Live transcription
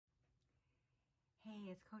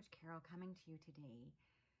it's Coach Carol coming to you today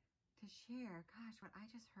to share, gosh, what I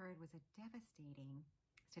just heard was a devastating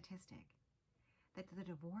statistic that the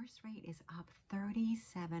divorce rate is up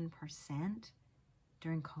 37%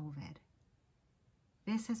 during COVID.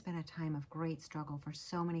 This has been a time of great struggle for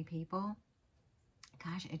so many people.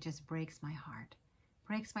 Gosh, it just breaks my heart.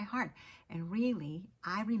 Breaks my heart. And really,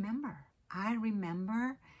 I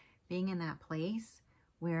remember being in that place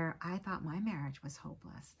where I thought my marriage was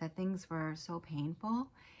hopeless, that things were so painful.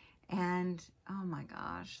 And oh my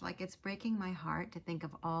gosh, like it's breaking my heart to think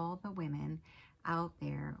of all the women out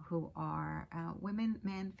there who are women,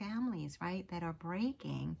 men, families, right, that are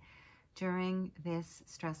breaking during this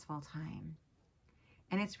stressful time.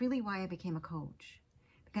 And it's really why I became a coach,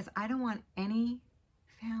 because I don't want any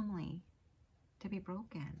family to be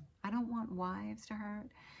broken. I don't want wives to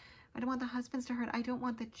hurt. I don't want the husbands to hurt. I don't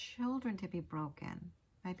want the children to be broken.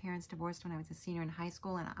 My parents divorced when I was a senior in high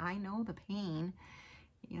school, and I know the pain,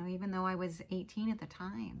 you know, even though I was 18 at the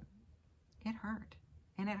time. It hurt.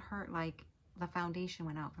 And it hurt like the foundation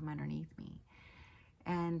went out from underneath me.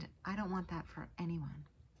 And I don't want that for anyone.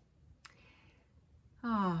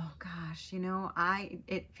 Oh gosh, you know,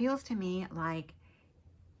 it feels to me like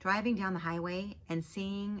driving down the highway and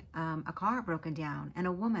seeing a car broken down and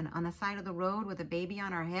a woman on the side of the road with a baby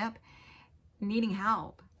on her hip needing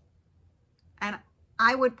help. And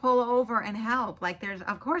I would pull over and help. Like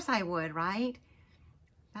of course I would, right?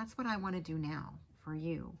 That's what I want to do now for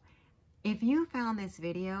you. If you found this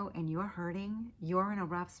video and you're hurting, you're in a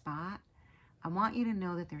rough spot, I want you to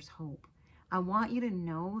know that there's hope. I want you to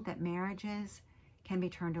know that marriages can be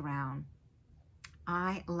turned around.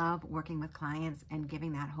 I love working with clients and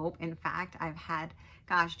giving that hope. In fact, I've had,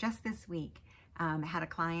 gosh, just this week, had a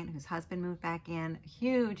client whose husband moved back in.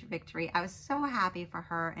 Huge victory. I was so happy for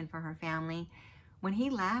her and for her family. When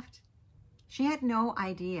he left, she had no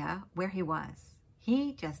idea where he was.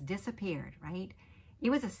 He just disappeared, right?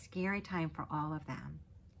 It was a scary time for all of them.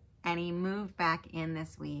 And he moved back in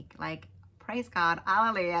this week. Like, praise God,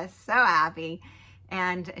 hallelujah, so happy.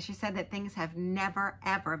 And she said that things have never,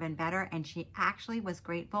 ever been better. And she actually was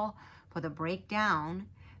grateful for the breakdown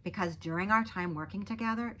because during our time working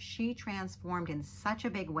together, she transformed in such a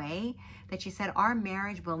big way that she said our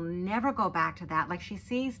marriage will never go back to that. Like she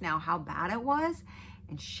sees now how bad it was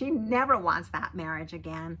and she never wants that marriage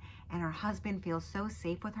again. And her husband feels so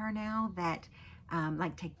safe with her now that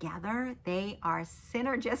like together, they are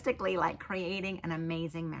synergistically like creating an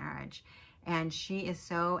amazing marriage. And she is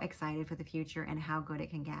so excited for the future and how good it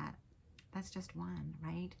can get. That's just one,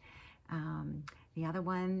 right? The other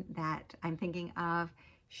one that I'm thinking of,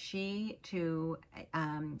 she too,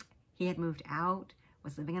 he had moved out,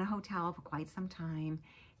 was living in a hotel for quite some time,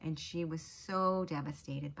 and she was so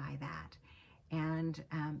devastated by that. And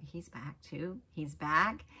he's back too. He's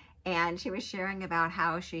back. And she was sharing about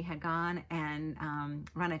how she had gone and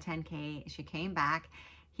run a 10K. She came back.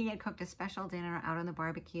 He had cooked a special dinner out on the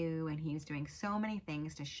barbecue, and he was doing so many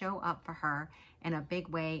things to show up for her in a big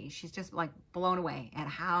way. She's just like blown away at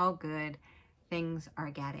how good things are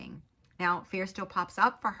getting. Now, fear still pops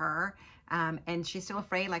up for her, and she's still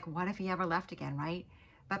afraid, like, what if he ever left again, right?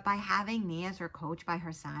 But by having me as her coach by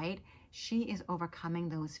her side, she is overcoming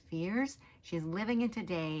those fears. She's living in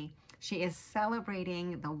today. She is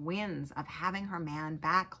celebrating the wins of having her man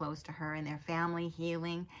back close to her and their family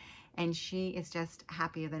healing. And she is just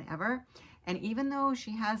happier than ever. And even though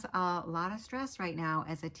she has a lot of stress right now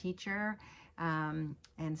as a teacher and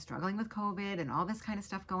struggling with COVID and all this kind of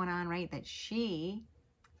stuff going on, right, that she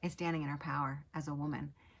is standing in her power as a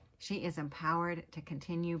woman. She is empowered to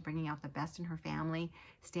continue bringing out the best in her family,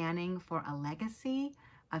 standing for a legacy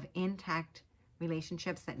of intact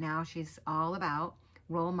relationships that now she's all about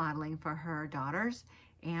role modeling for her daughters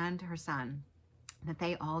and her son, that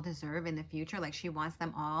they all deserve in the future. Like she wants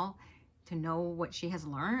them all to know what she has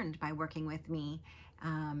learned by working with me,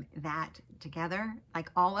 that together, like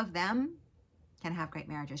all of them can have great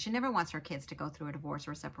marriages. She never wants her kids to go through a divorce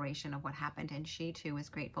or a separation of what happened. And she too is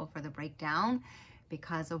grateful for the breakdown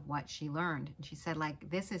because of what she learned. And she said, like,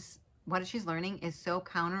 this is what she's learning is so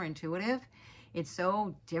counterintuitive. It's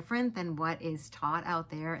so different than what is taught out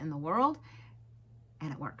there in the world.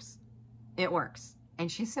 And it works. It works.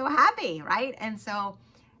 And she's so happy, right? And so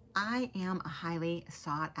I am a highly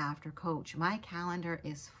sought after coach. My calendar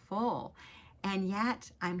is full. And yet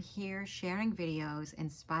I'm here sharing videos,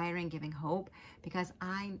 inspiring, giving hope, because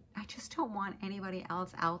I just don't want anybody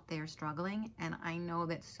else out there struggling. And I know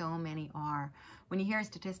that so many are. When you hear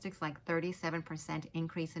statistics like 37%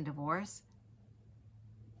 increase in divorce,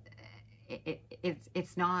 it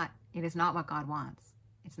is not what God wants.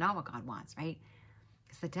 It's not what God wants, right?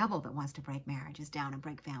 It's the devil that wants to break marriages down and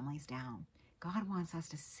break families down. God wants us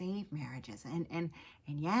to save marriages. And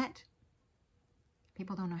yet,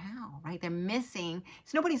 people don't know how, right? They're missing.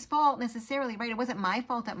 It's nobody's fault necessarily, right? It wasn't my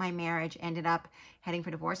fault that my marriage ended up heading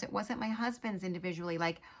for divorce. It wasn't my husband's individually.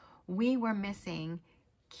 Like, we were missing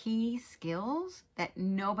key skills that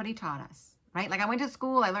nobody taught us, right? Like, I went to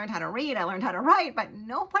school, I learned how to read, I learned how to write, but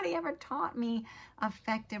nobody ever taught me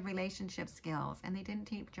effective relationship skills. And they didn't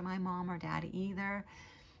teach my mom or dad either.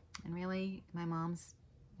 And really, my mom's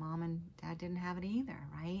mom and dad didn't have it either,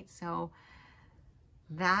 right? So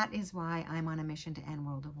that is why I'm on a mission to end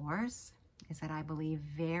world divorce, is that I believe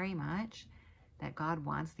very much that God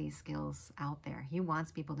wants these skills out there. He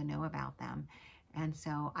wants people to know about them. And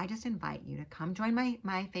so I just invite you to come join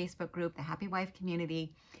my Facebook group, the Happy Wife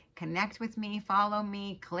Community. Connect with me, follow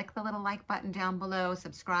me, click the little like button down below,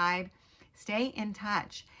 subscribe, stay in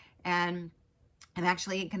touch. And I'm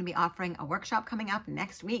actually going to be offering a workshop coming up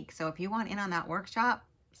next week. So if you want in on that workshop,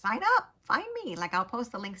 sign up, find me. Like, I'll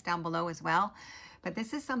post the links down below as well. But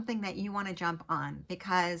this is something that you want to jump on,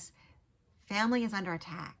 because family is under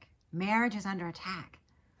attack. Marriage is under attack.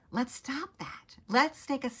 Let's stop that. Let's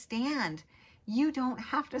take a stand. You don't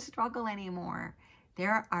have to struggle anymore.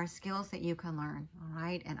 There are skills that you can learn, all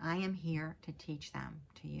right? And I am here to teach them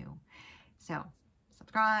to you. So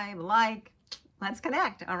subscribe, like, let's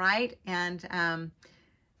connect, all right? And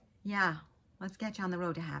yeah, let's get you on the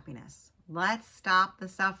road to happiness. Let's stop the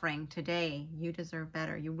suffering today. You deserve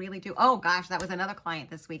better. You really do. Oh gosh, that was another client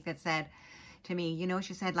this week that said to me, you know,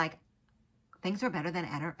 she said, like, things are better than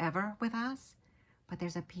ever with us, but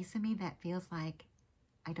there's a piece of me that feels like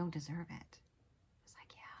I don't deserve it. I was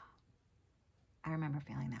like, yeah, I remember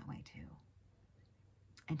feeling that way too.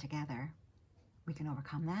 And together we can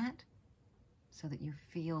overcome that so that you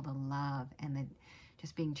feel the love and the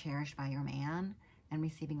just being cherished by your man and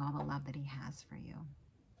receiving all the love that he has for you.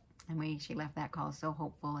 And she left that call so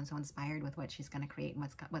hopeful and so inspired with what she's going to create and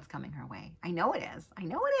what's coming her way. I know it is. I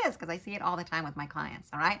know it is, because I see it all the time with my clients.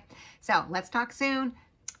 All right. So let's talk soon.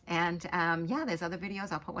 And yeah, there's other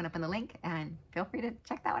videos. I'll put one up in the link, and feel free to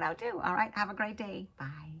check that one out too. All right. Have a great day.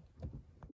 Bye.